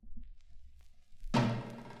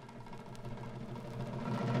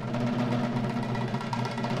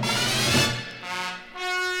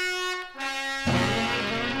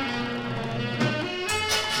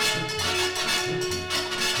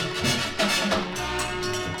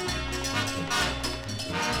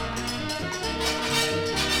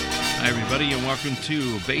Hi, everybody, and welcome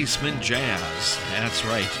to Basement Jazz. That's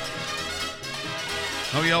right.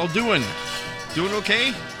 How y'all doing? Doing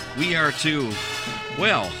okay? We are too.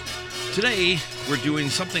 Well, today we're doing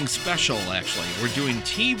something special, actually. We're doing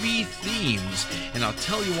TV themes, and I'll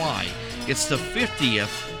tell you why. It's the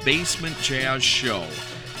 50th Basement Jazz Show.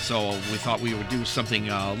 So we thought we would do something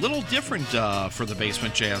a little different for the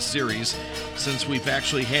Basement Jazz series, since we've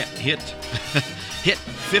actually hit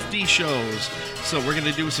 50 shows. So we're going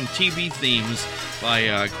to do some TV themes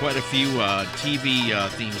by quite a few TV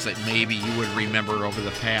themes that maybe you would remember over the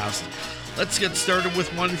past. Let's get started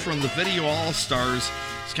with one from the Video All-Stars.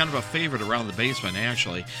 It's kind of a favorite around the basement,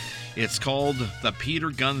 actually. It's called the Peter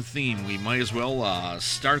Gunn theme. We might as well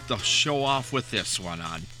start the show off with this one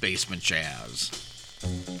on Basement Jazz.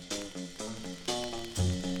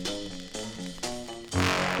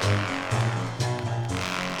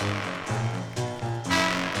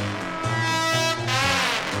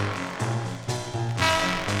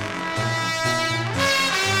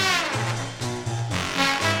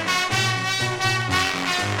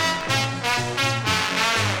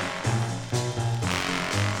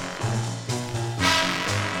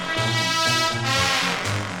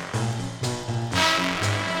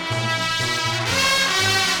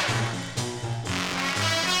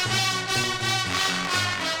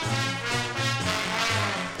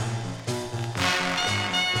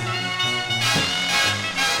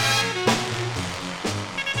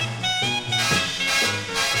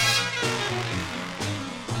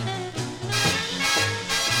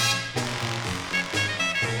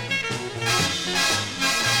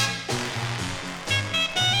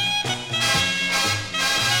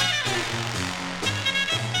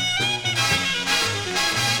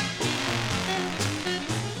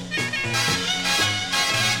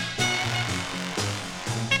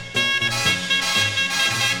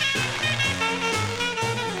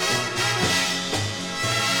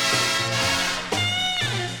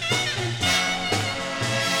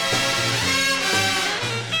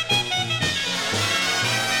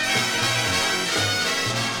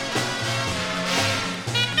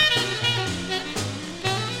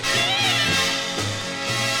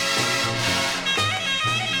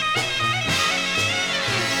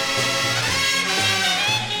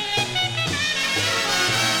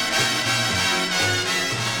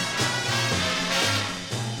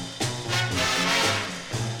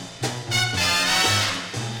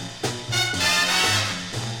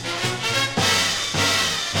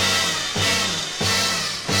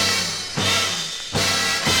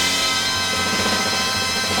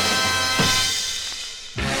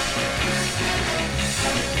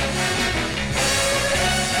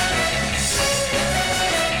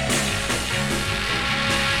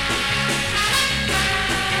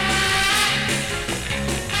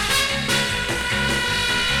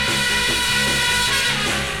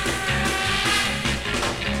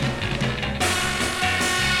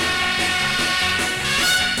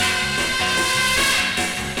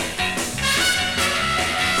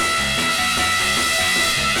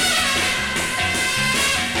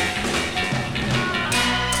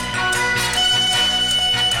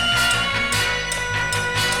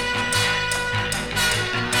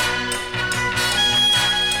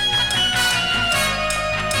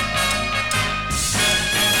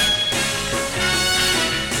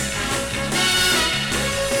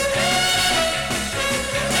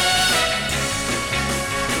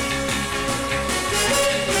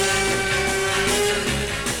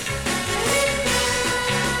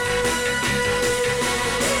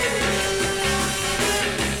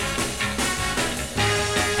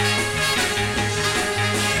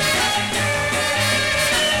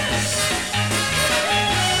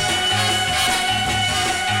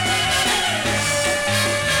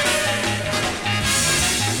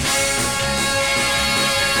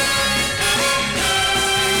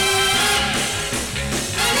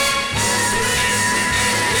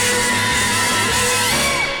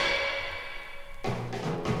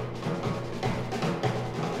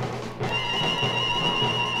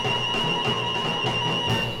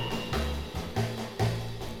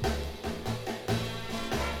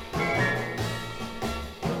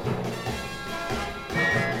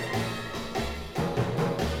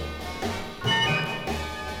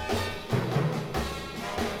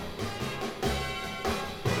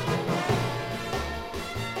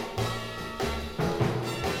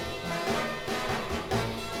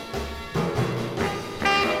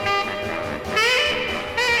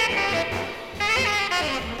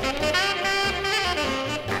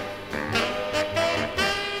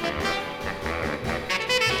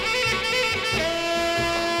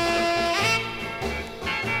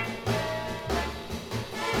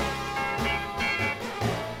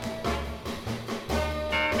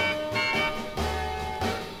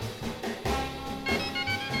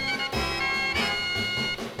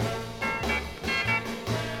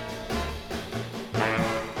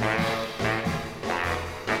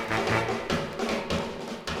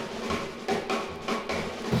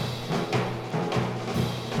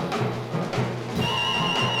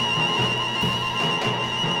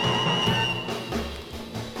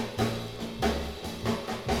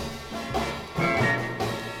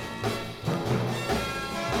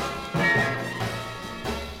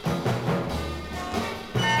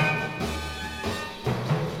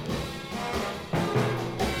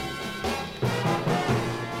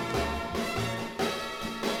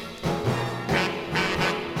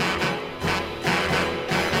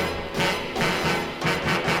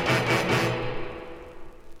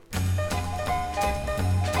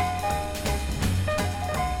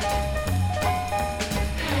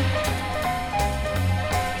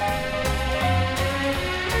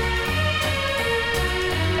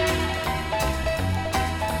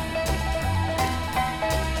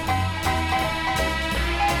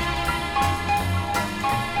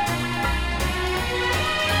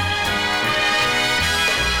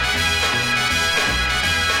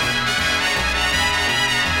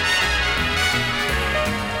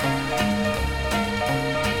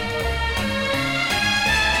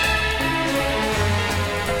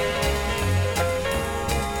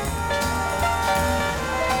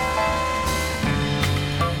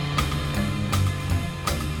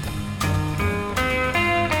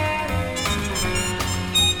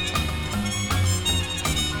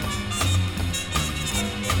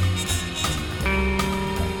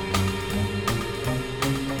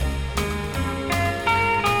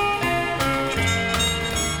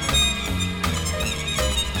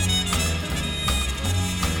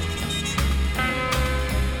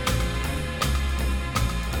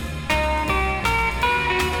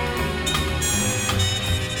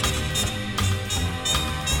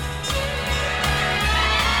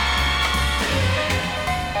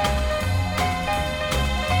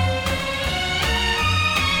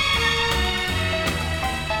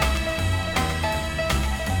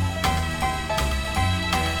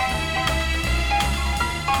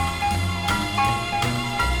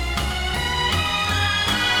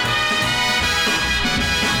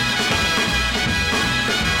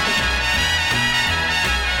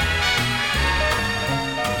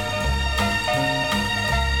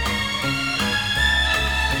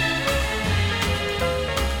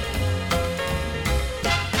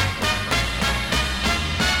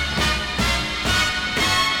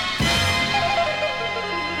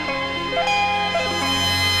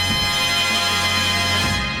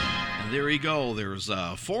 there you go. There's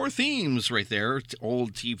 4 themes right there,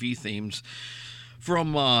 old TV themes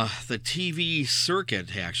from the TV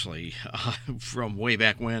circuit, actually, from way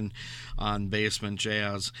back when on Basement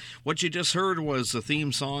Jazz. What you just heard was the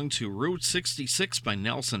theme song to Route 66 by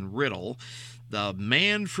Nelson Riddle, The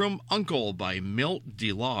Man from U.N.C.L.E. by Milt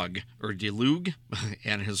DeLugue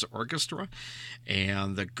and his orchestra,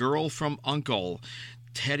 and The Girl from U.N.C.L.E.,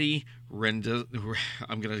 Teddy I'm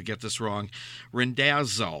going to get this wrong,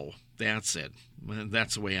 Rendazzo. That's it.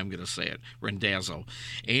 That's the way I'm going to say it. Rendazzo.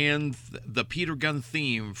 And the Peter Gunn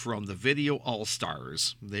theme from the Video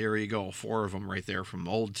All-Stars. There you go. 4 of them right there from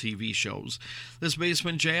old TV shows. This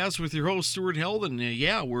Basement Jazz with your host, Stuart Held. And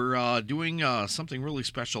we're doing something really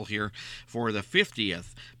special here for the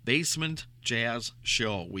 50th Basement Jazz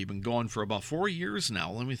Show. We've been going for about 4 years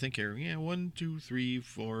now. Let me think here. 1, 2, 3,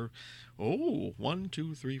 4... Oh, 1,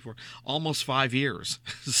 2, 3, 4, almost 5 years.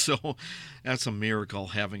 So that's a miracle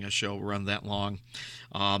having a show run that long.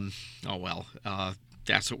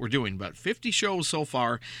 That's what we're doing. But 50 shows so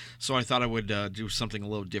far, so I thought I would do something a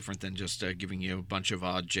little different than just giving you a bunch of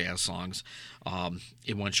jazz songs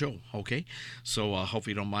in one show, okay? So hope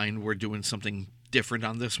you don't mind. We're doing something different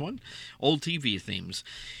on this one. Old TV themes.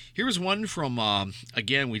 Here's one from,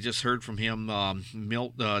 again, we just heard from him,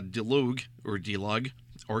 Milt DeLugue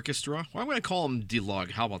Orchestra. Well, I'm going to call him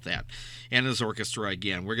DeLugue. How about that? And his orchestra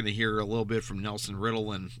again. We're going to hear a little bit from Nelson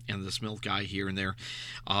Riddle and this Milt guy here and there.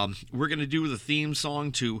 We're going to do the theme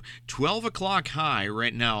song to 12 O'Clock High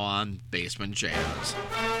right now on Basement Jazz.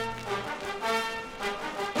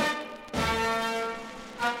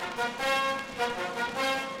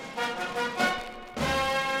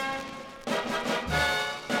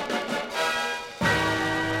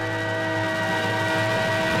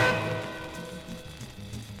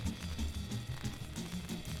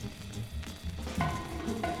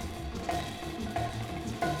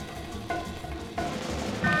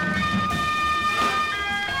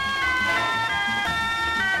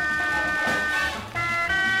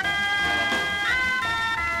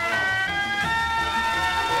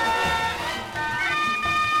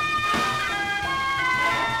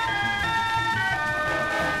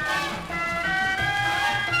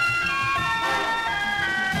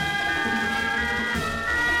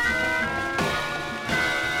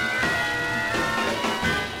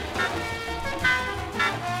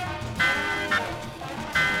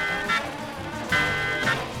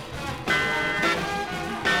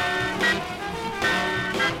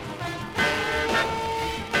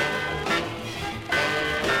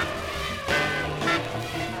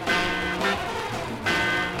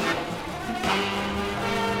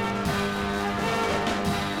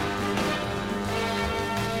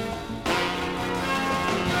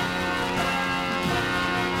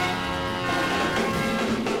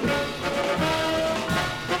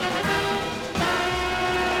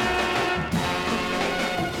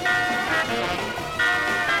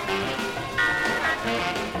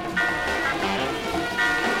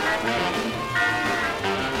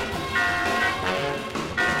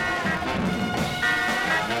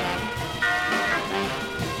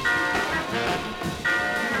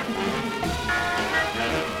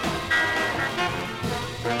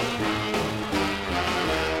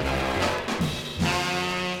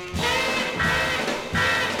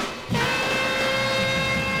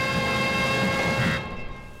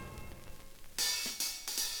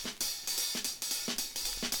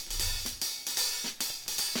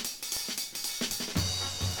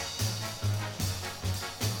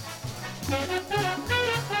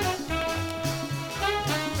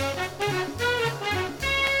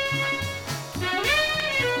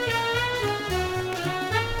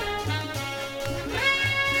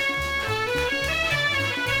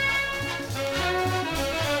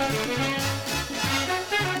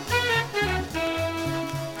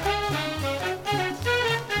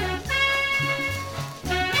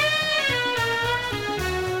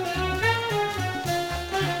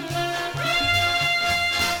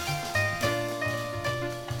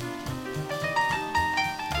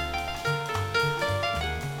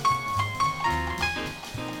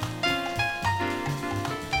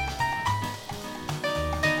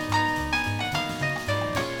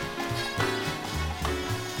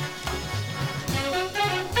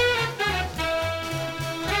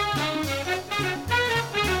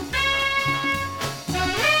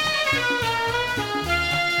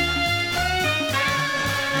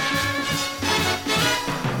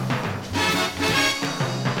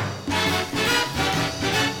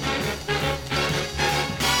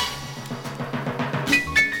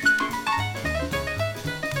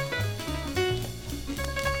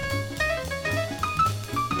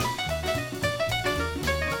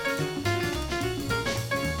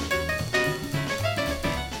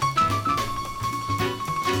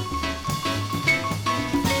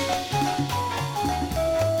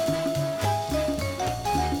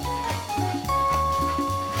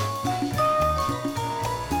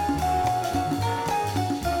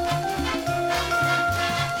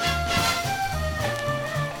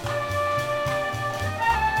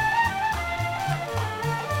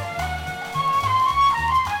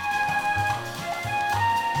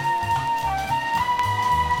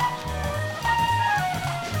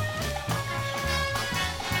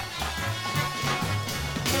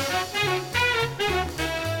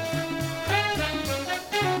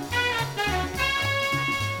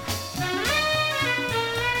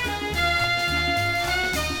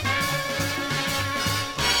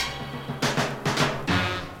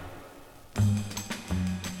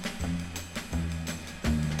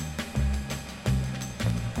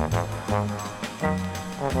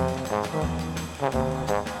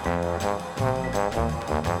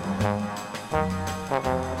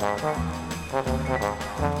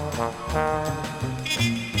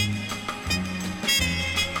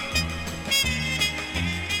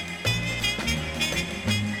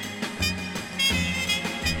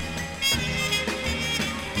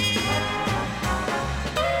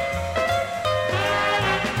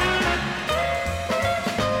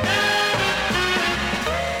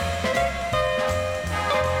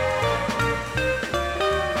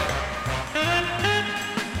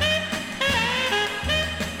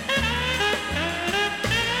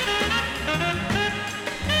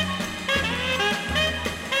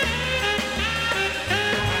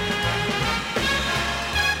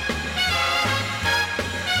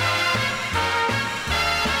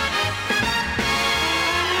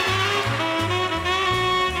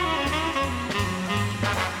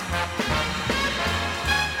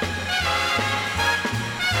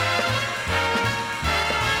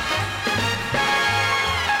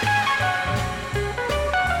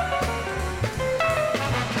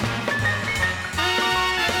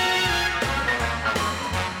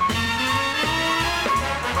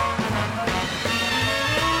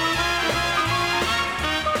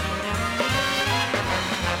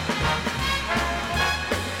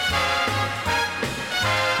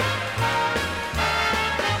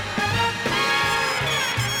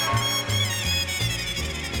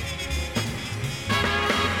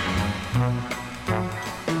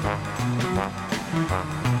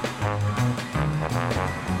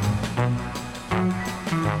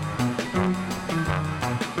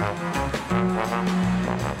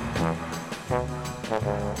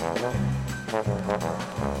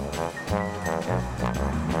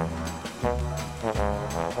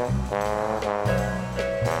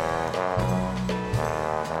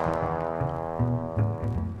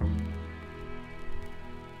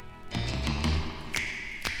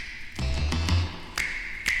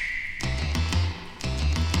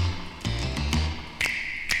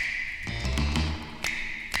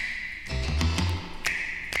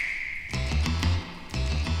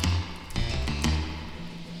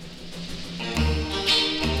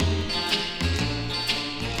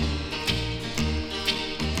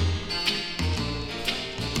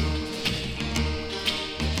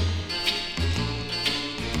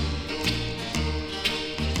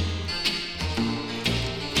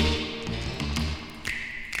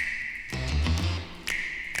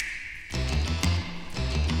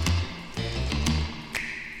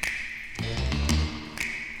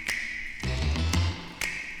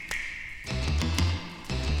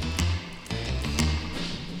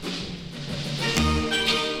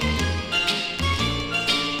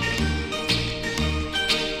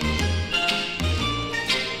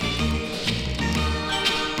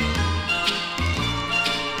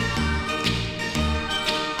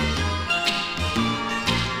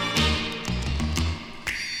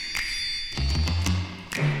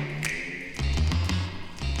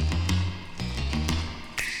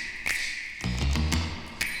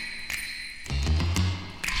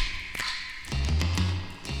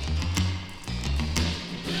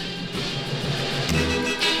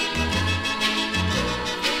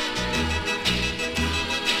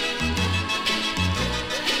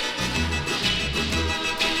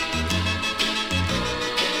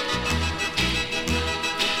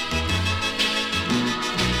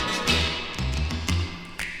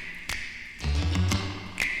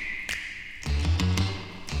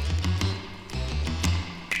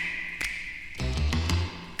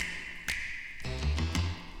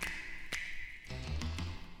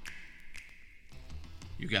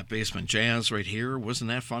 You got Basement Jazz right here. Wasn't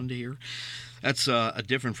that fun to hear? That's a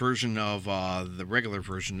different version of the regular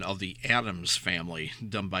version of the Addams Family,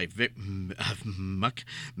 done by Vic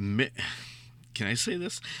can I say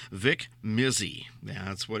this? Vic Mizzy. Yeah,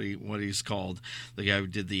 that's what he's called. The guy who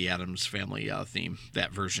did the Addams Family theme,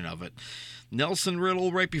 that version of it. Nelson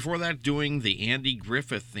Riddle right before that doing the Andy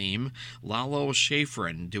Griffith theme. Lalo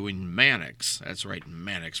Schifrin doing Mannix. That's right,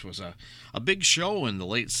 Mannix was a big show in the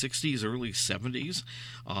late 60s, early 70s,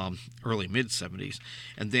 early mid-70s.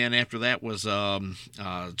 And then after that was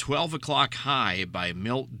 12 O'Clock High by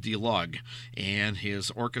Milt DeLugg and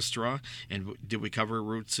his orchestra. And did we cover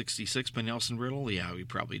Route 66 by Nelson Riddle? Yeah, we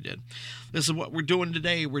probably did. This is what we're doing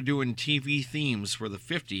today. We're doing TV themes for the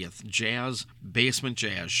 50th Basement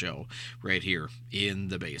Jazz Show right here in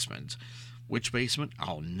the basement. Which basement?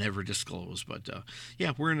 I'll never disclose, but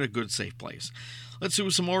yeah, we're in a good, safe place. Let's do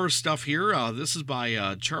some more stuff here. This is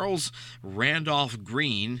by Charles Randolph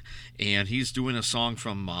Green, and he's doing a song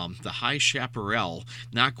from The High Chaparral.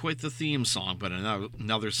 Not quite the theme song, but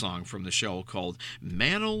another song from the show called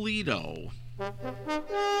Manolito. Hey,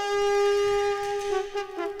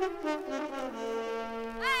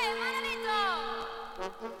 Manolito!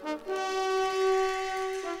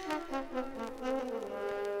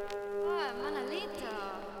 Oh, Manolito.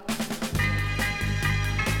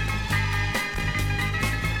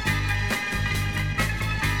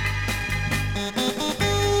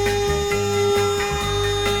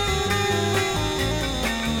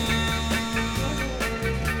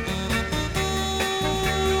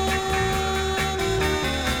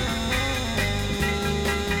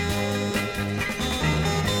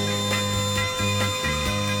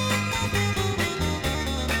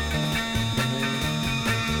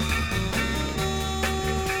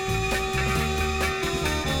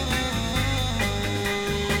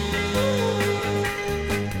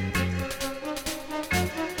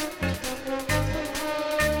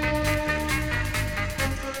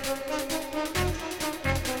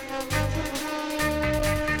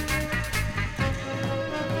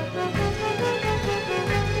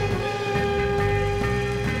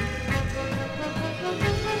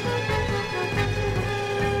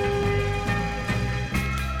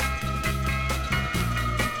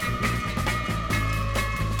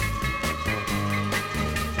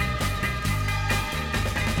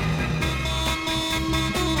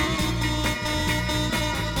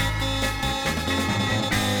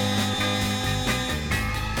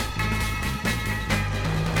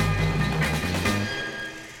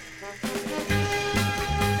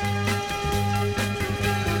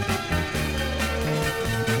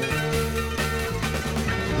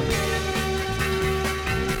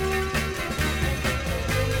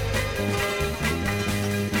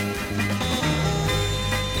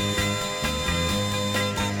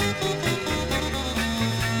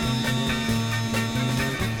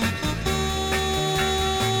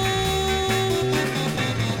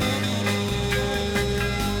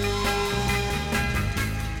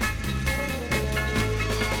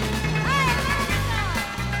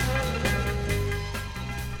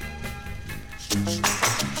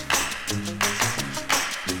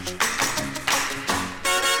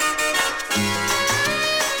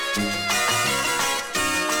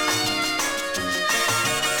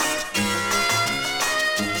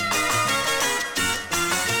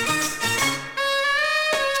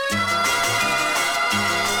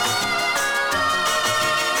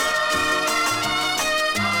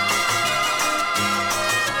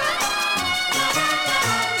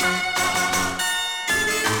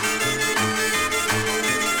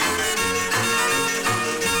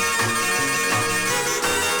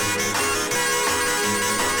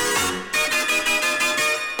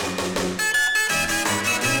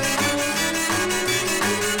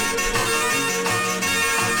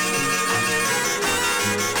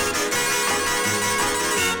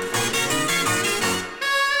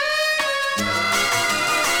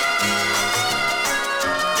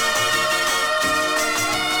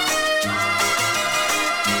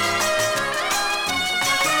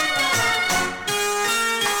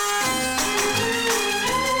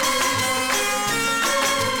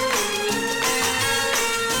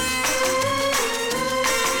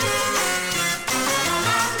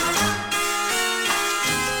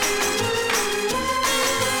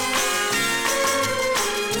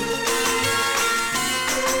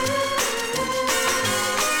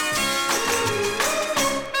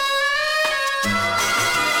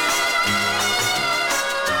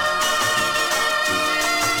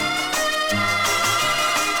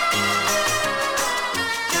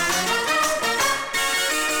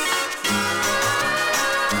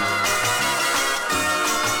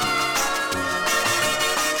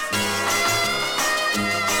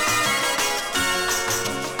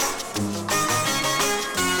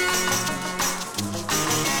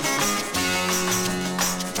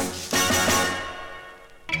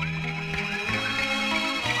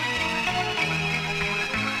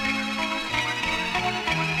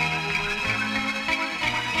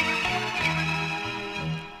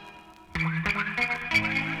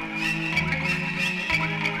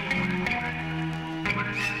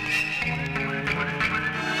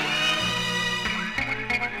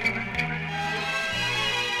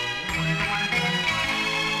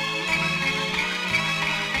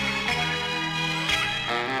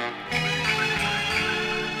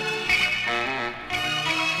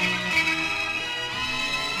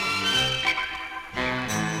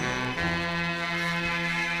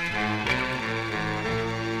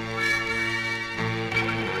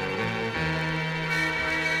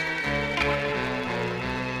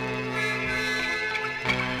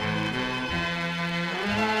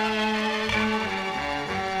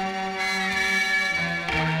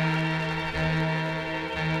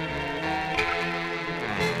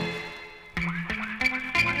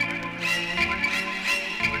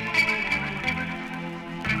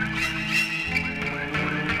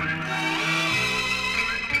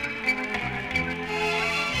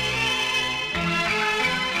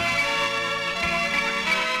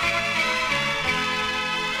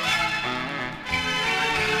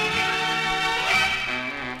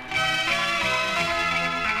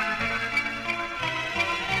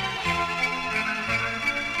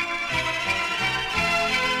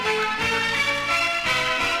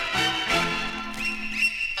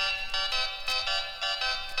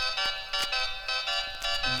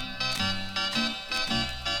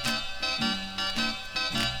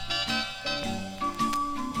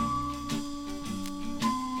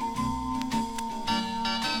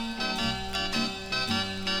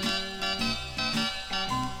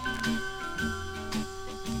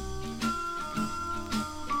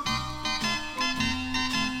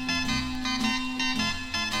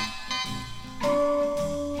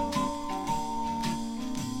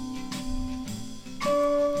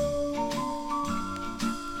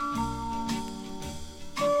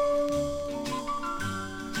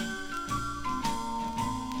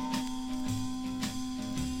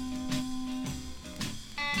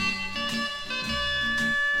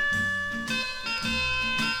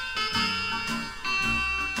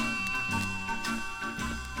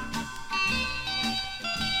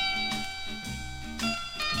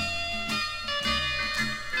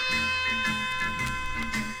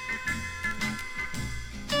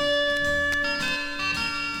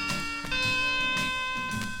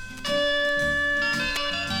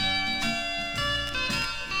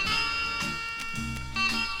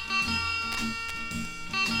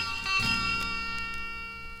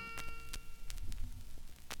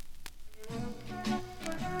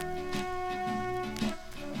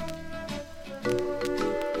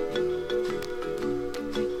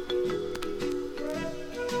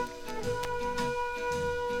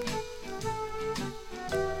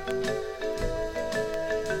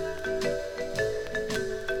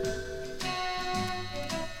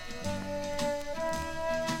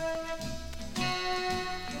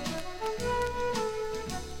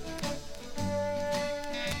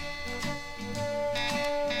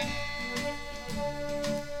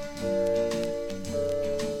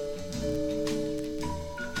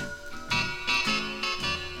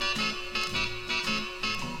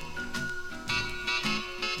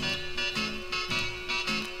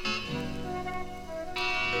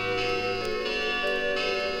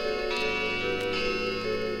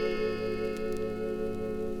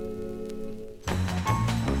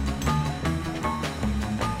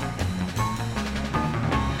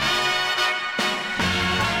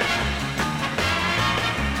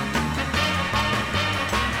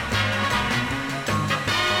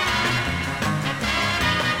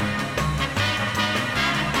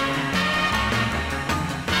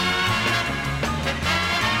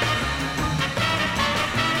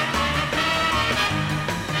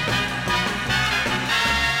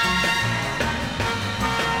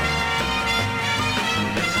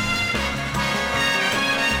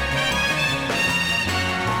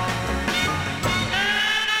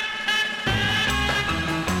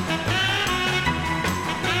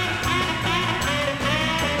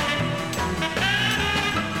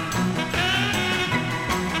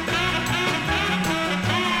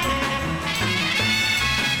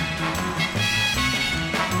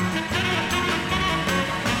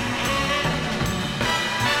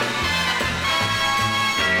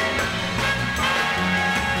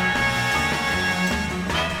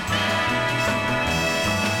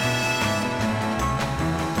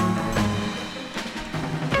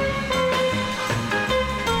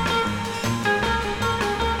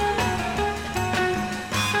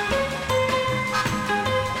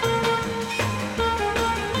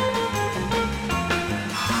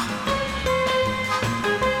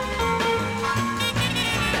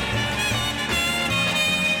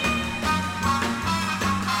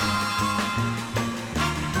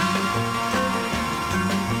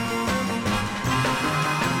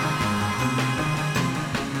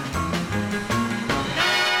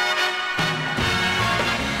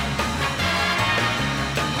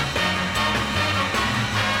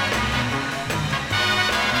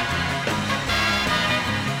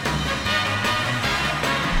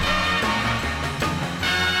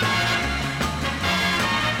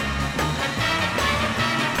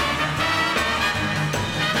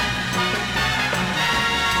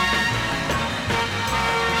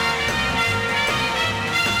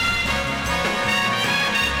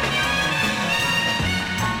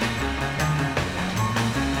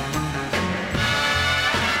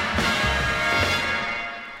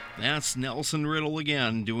 That's Nelson Riddle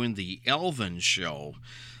again doing the Elvin Show.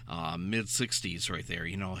 Mid 60s, right there.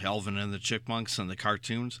 You know, Elvin and the Chipmunks and the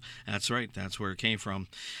cartoons. That's right, that's where it came from.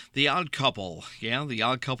 The Odd Couple. Yeah, the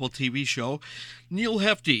Odd Couple TV show. Neil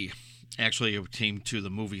Hefti. Actually, it came to the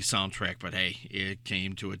movie soundtrack, but hey, it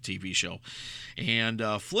came to a TV show. And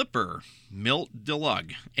Flipper, Milt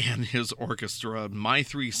DeLugg, and his orchestra, My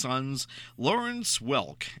Three Sons, Lawrence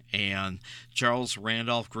Welk, and Charles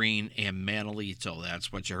Randolph Green, and Manolito.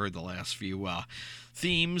 That's what you heard the last few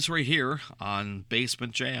themes right here on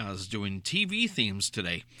Basement Jazz, doing TV themes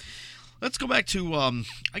today. Let's go back to,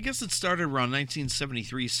 I guess it started around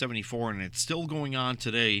 1973, 74, and it's still going on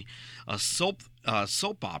today, a soap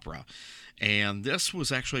opera. And this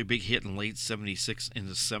was actually a big hit in late 76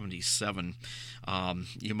 into 77.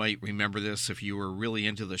 You might remember this if you were really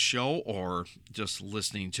into the show or just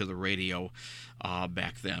listening to the radio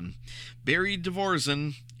back then. Barry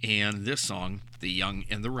Dvorak and this song, The Young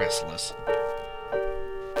and the Restless.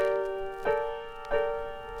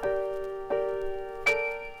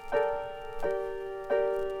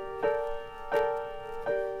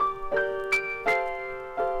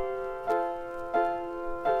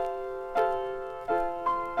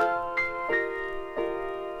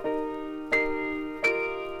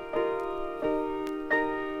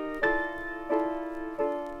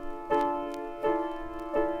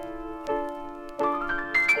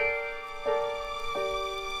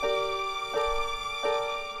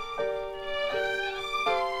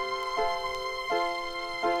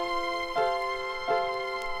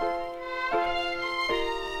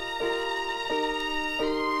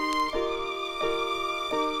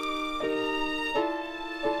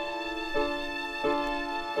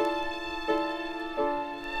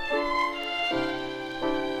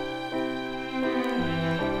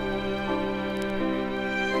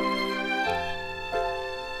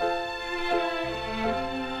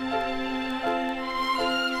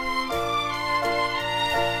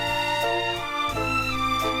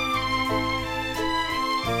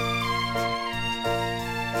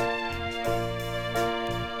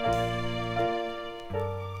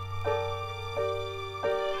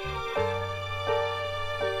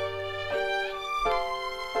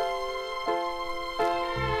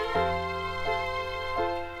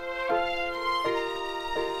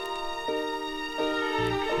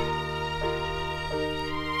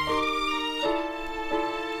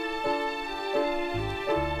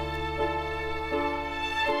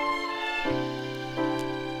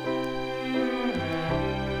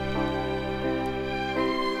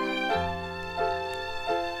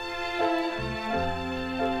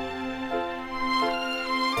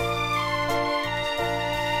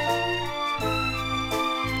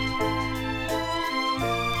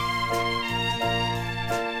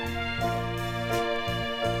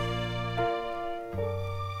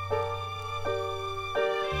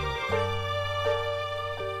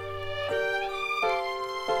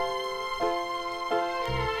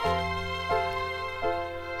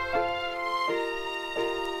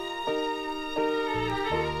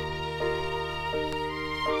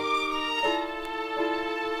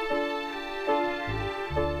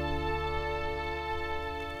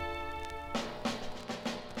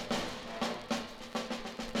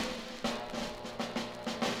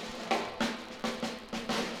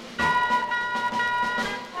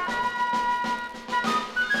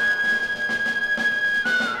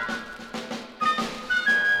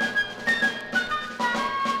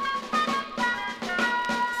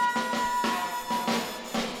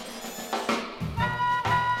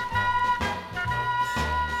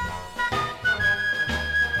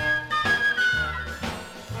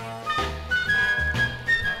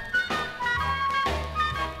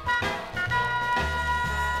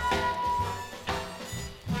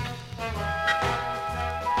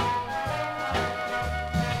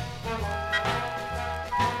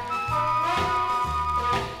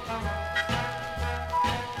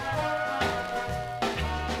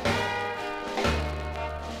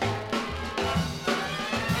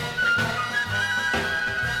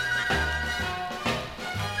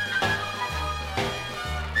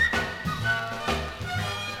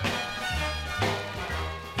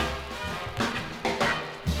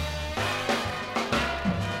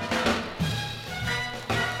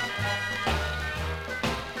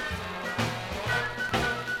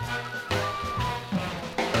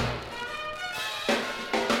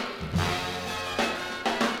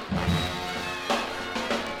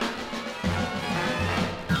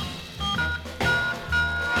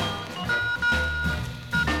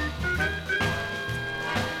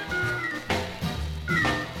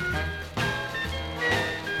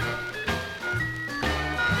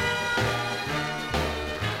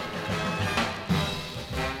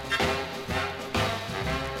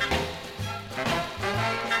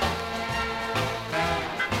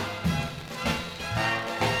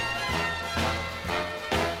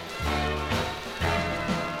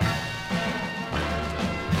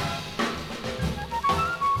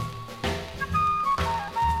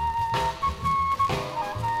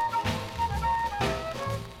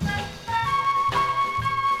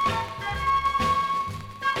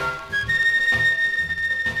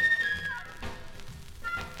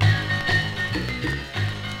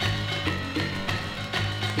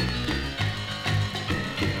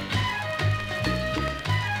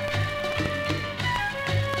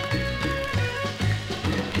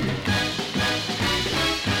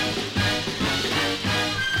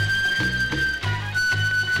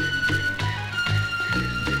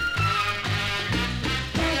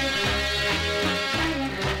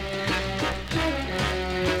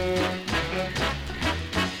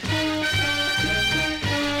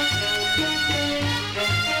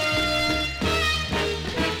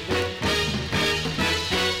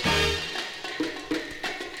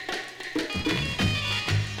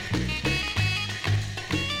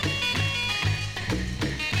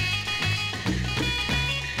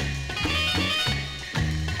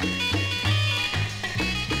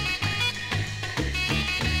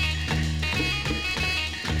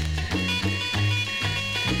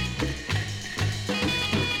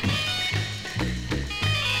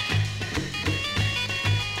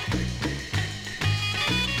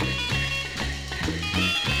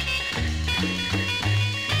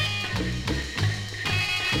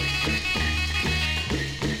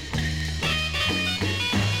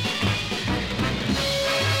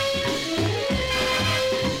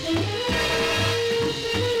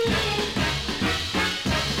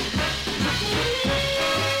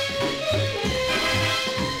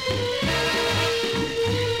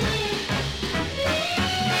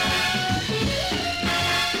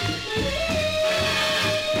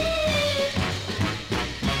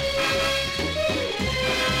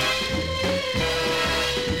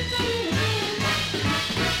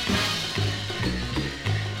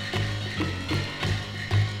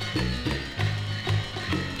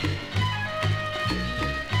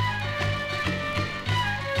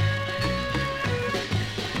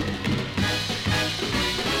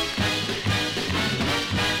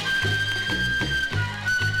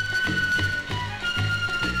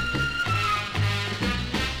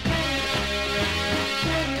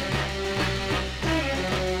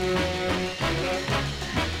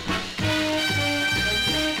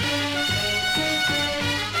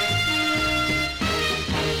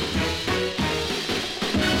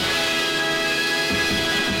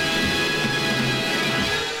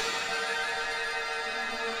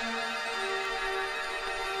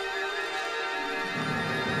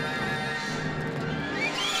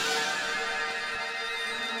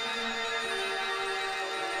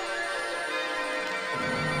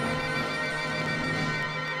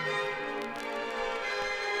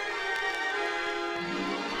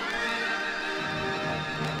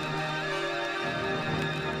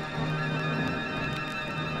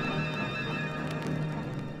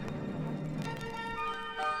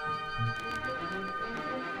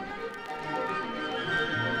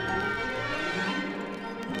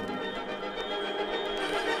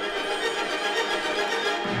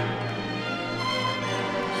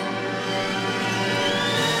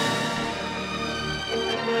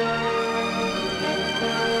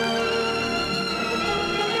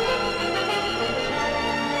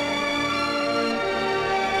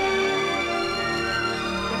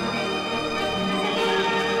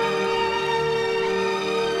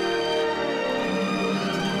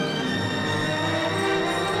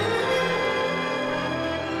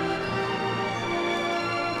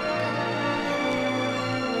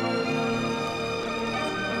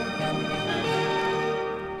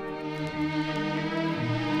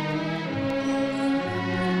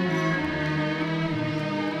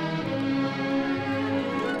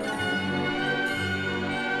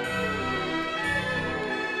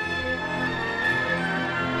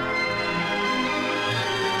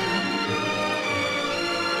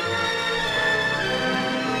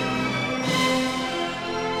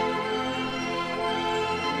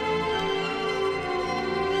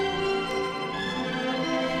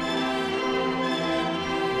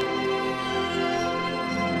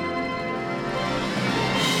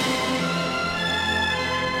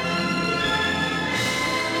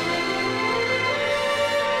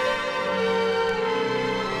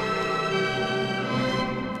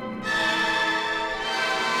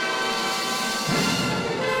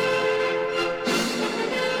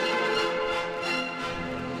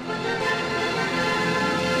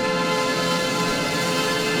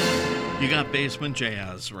 You got Basement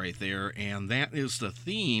Jazz right there, and that is the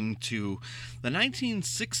theme to the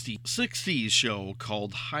 1960s show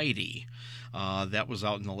called Heidi. That was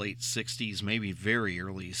out in the late 60s, maybe very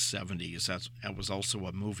early 70s. That was also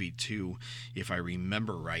a movie, too, if I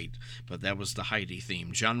remember right. But that was the Heidi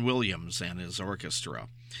theme. John Williams and his orchestra.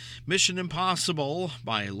 Mission Impossible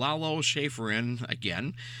by Lalo Schifrin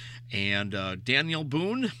again. And Daniel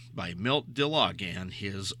Boone by Milt Dillag and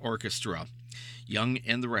his orchestra. Young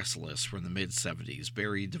and the Restless from the mid-70s,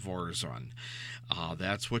 Barry Dvorak.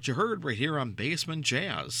 That's what you heard right here on Basement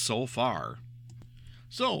Jazz so far.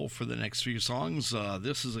 So, for the next few songs,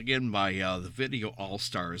 this is again by the Video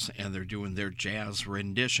All-Stars, and they're doing their jazz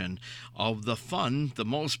rendition of the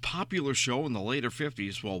most popular show in the later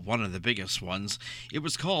 50s, well, one of the biggest ones. It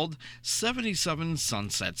was called 77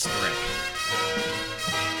 Sunset Strip.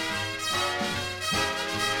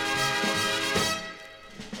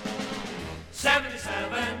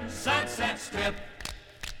 77 Sunset Strip,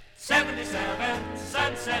 77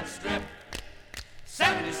 Sunset Strip,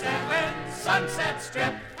 77 Sunset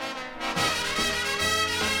Strip.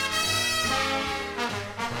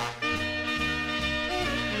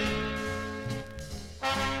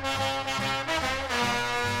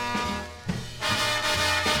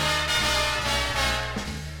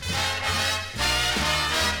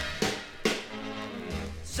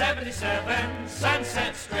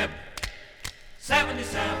 Sunset Strip,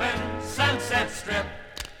 77 Sunset Strip,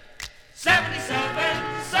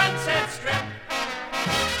 77 Sunset Strip.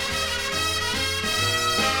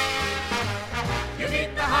 You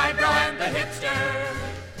meet the highbrow and the hipster,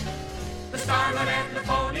 the starlet and the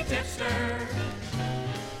phony tipster.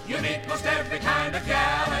 You meet most every kind of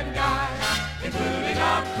gal and guy, including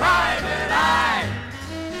a private eye.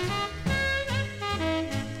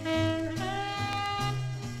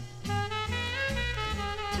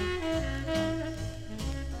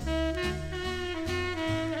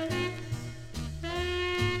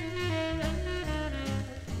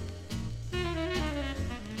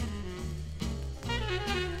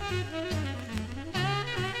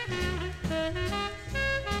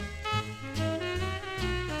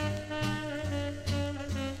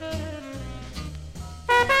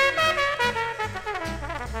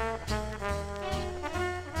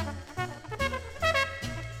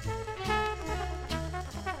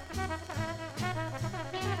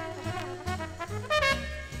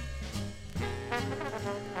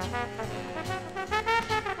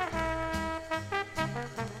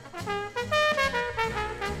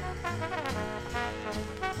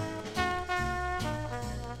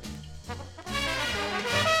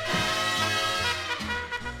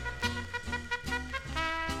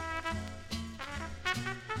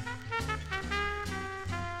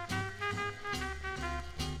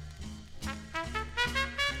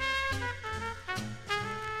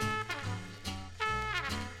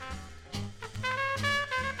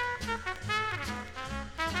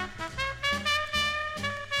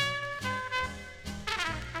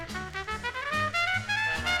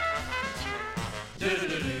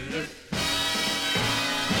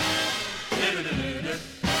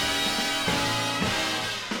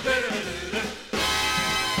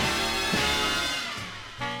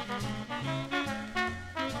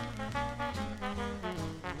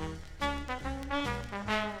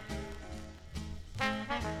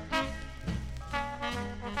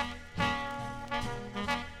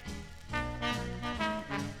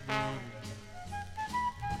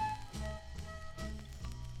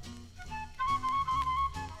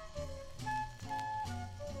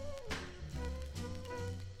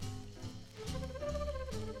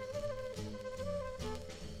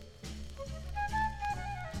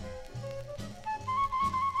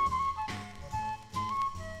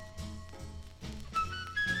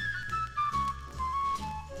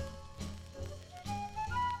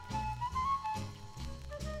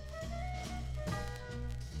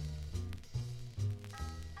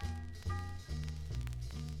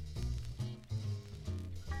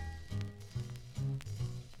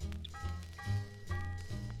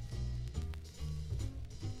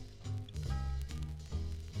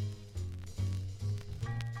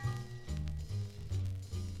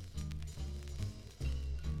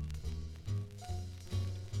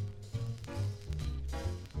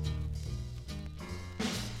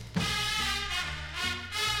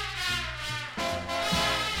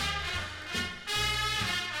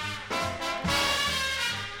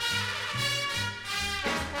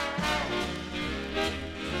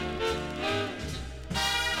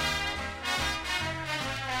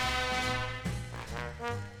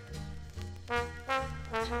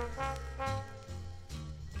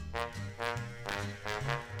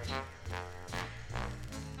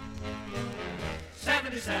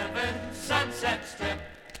 77 Sunset Strip.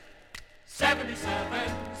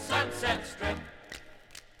 77 Sunset Strip.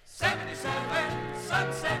 77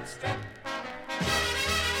 Sunset Strip.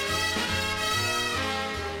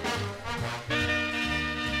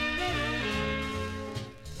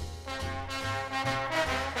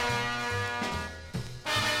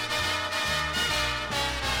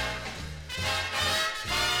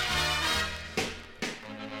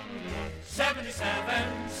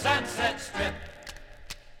 Sunset Strip.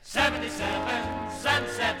 77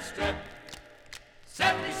 Sunset Strip.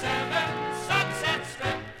 77 Sunset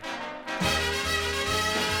Strip.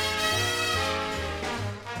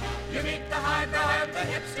 You meet the highbrow and the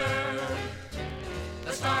hipster,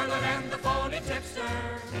 the starlet and the phony tipster.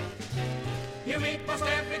 You meet most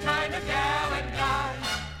every kind of gal and guy,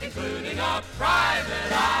 including a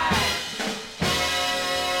private eye.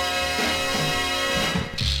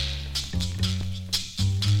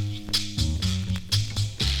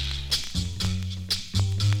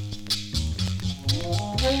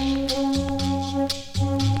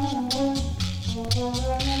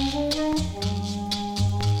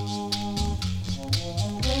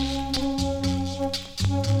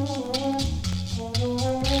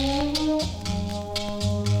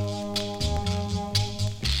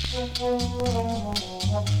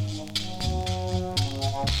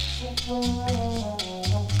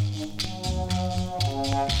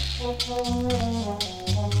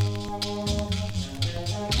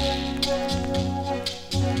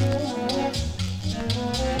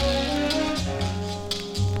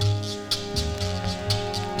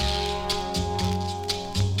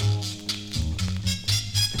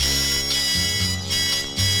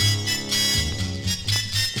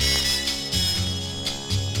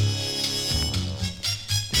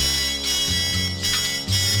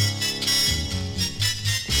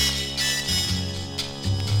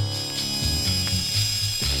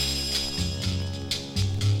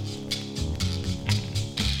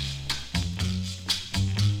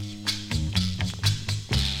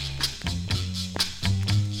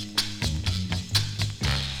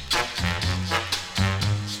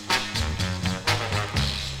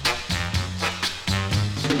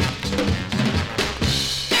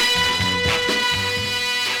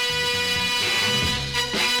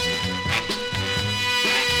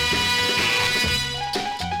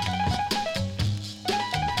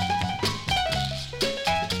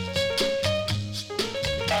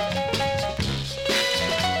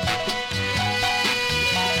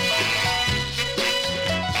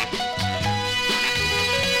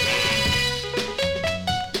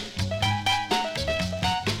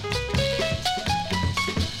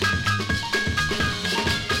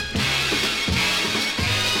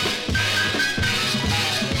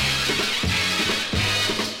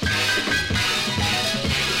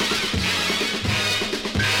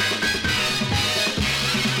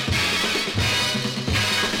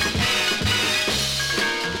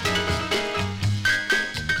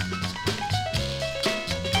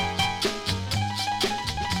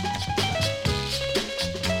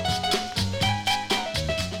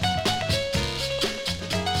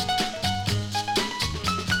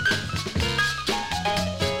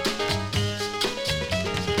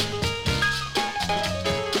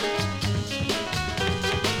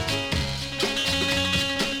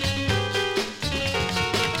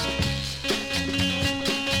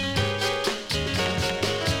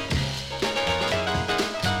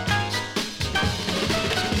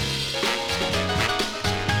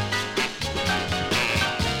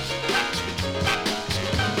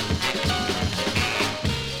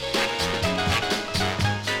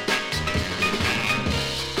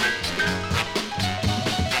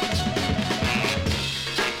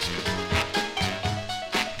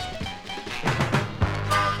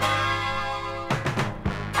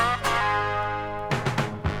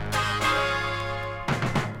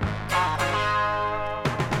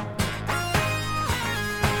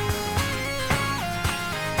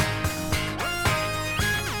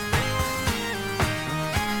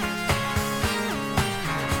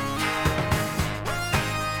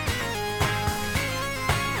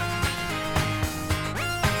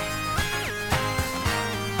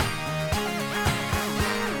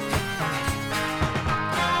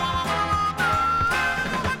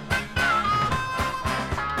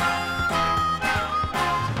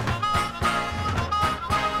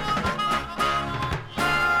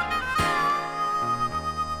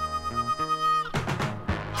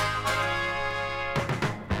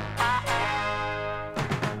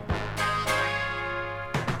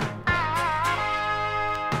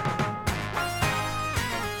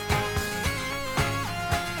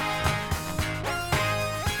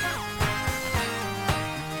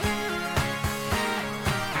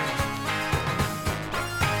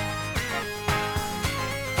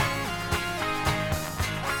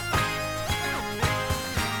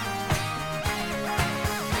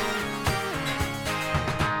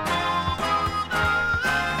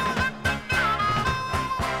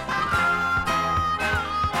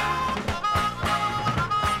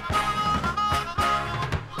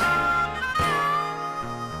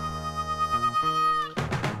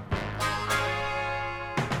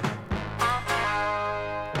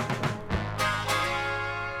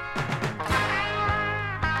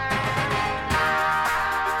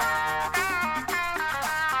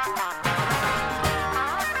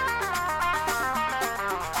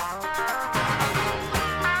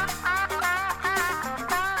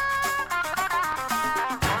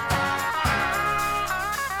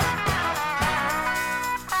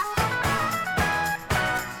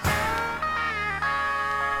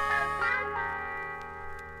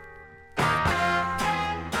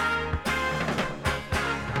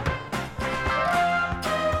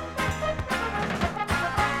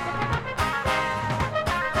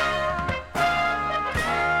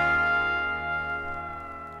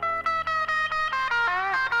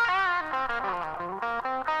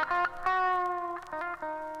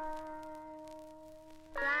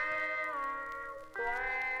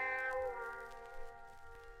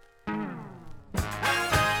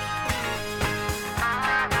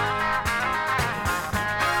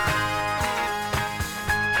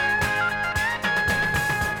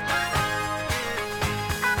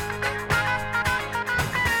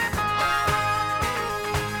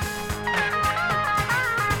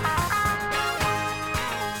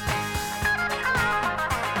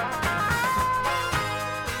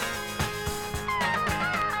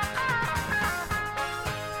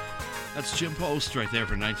 That's Jim Post right there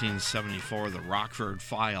from 1974, The Rockford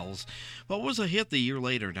Files. Well, it was a hit the year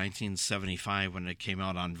later, 1975, when it came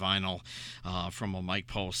out on vinyl from a Mike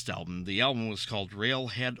Post album. The album was called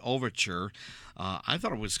Railhead Overture. I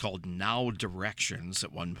thought it was called Now Directions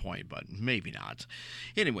at one point, but maybe not.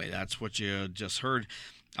 Anyway, that's what you just heard.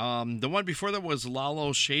 The one before that was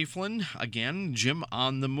Lalo Schifrin, again, Jim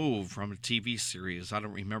on the Move from a TV series. I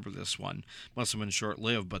don't remember this one. Must have been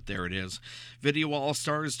short-lived, but there it is. Video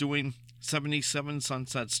All-Stars doing 77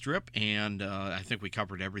 Sunset Strip, and I think we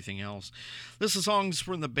covered everything else. This is songs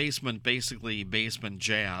from the basement, basically basement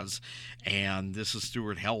jazz, and this is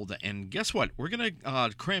Stuart Held. And guess what? We're going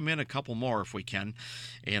to cram in a couple more if we can,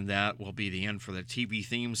 and that will be the end for the TV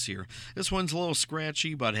themes here. This one's a little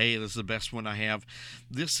scratchy, but hey, this is the best one I have.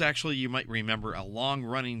 This actually, you might remember, a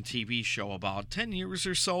long-running TV show about 10 years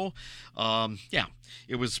or so. Yeah,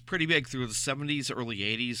 it was pretty big through the 70s, early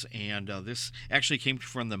 80s, and this actually came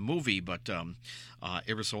from the movie, but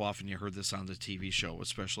ever so often you heard this on the TV show,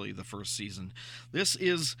 especially the first season. This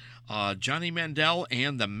is Johnny Mandel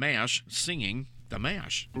and the MASH singing The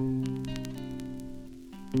MASH.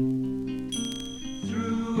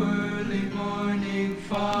 Through early morning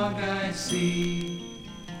fog I see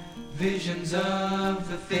visions of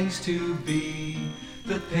the things to be,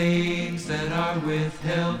 the pains that are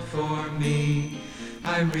withheld for me.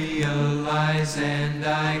 I realize and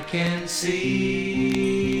I can see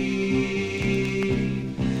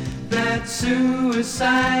that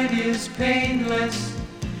suicide is painless.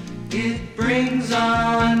 It brings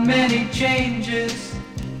on many changes,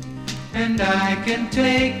 and I can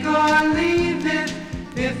take or leave it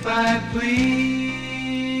if I please.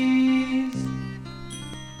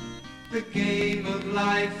 The game of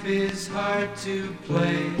life is hard to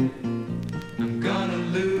play. I'm gonna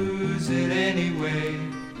lose it anyway.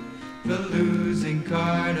 The losing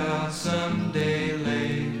card I'll someday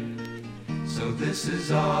lay. So this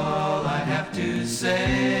is all I have to say.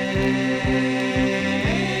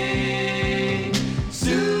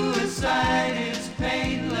 Suicide is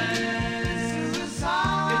painless.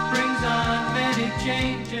 It brings on many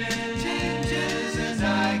changes, and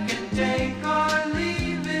I can take or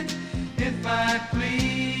leave it if I please.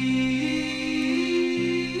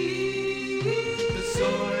 The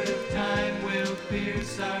sword of time will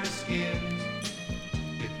pierce our skins.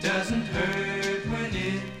 It doesn't hurt when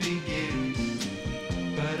it begins,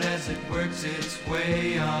 but as it works its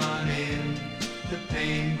way on in, the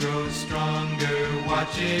pain grows stronger.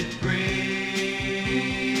 Watch it grin.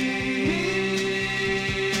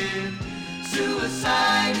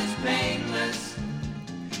 Suicide is painless.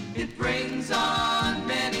 It brings on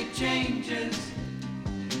many changes,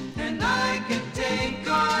 and I can take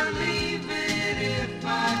or leave it if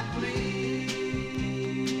I please.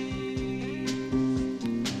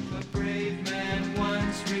 A brave man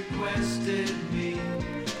once requested me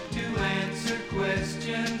to answer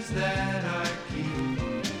questions that are key.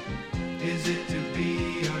 Is it to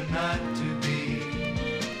be or not to be?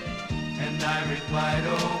 And I replied,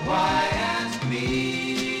 oh, why ask me?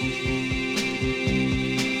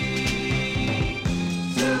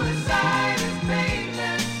 Suicide is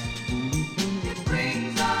painless. It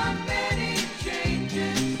brings on many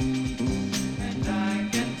changes, and I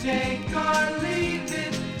can take or leave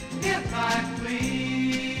it if I please.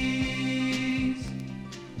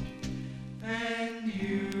 And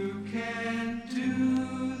you can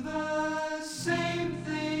do the same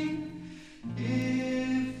thing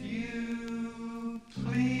if you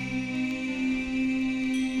please.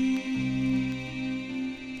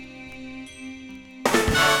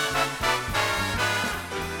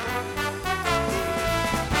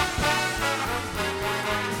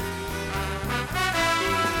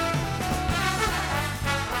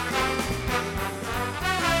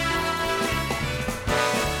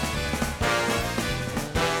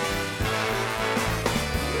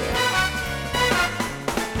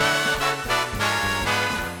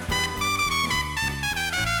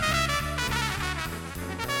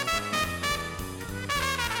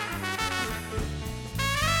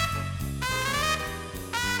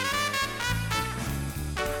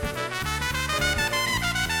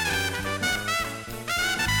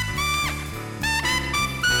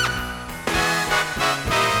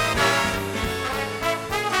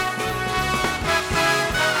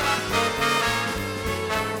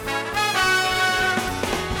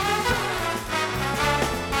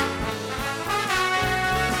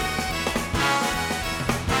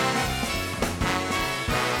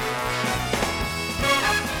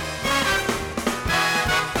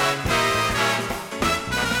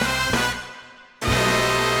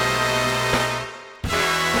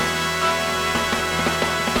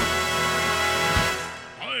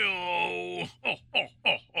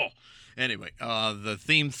 Anyway, the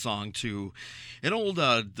theme song to an old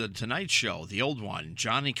The Tonight Show, the old one,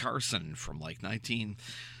 Johnny Carson from like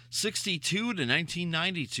 1962 to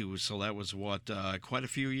 1992. So that was quite a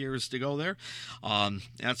few years to go there.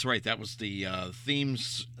 That's right. That was the theme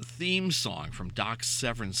song from Doc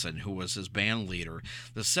Severinsen, who was his band leader.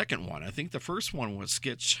 The second one, I think the first one was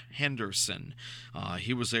Skitch Henderson.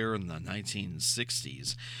 He was there in the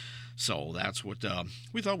 1960s. So that's what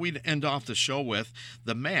we thought we'd end off the show with.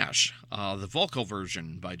 The MASH, the vocal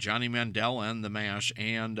version by Johnny Mandel and the MASH.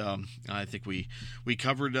 And I think we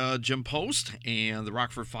covered Jim Post and the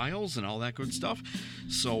Rockford Files and all that good stuff.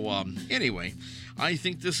 So anyway, I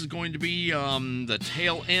think this is going to be the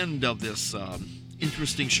tail end of this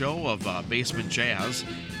interesting show of Basement Jazz.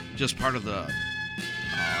 Just part of the...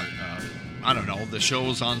 I don't know, the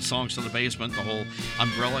shows on Songs from the Basement, the whole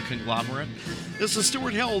umbrella conglomerate. This is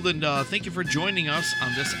Stuart Held, and thank you for joining us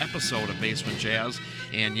on this episode of Basement Jazz.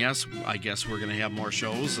 And yes, I guess we're going to have more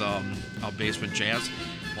shows of Basement Jazz.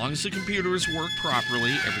 As long as the computers work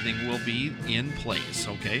properly, everything will be in place,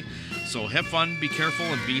 okay? So have fun, be careful,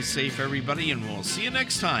 and be safe, everybody, and we'll see you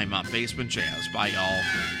next time on Basement Jazz. Bye,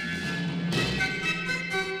 y'all.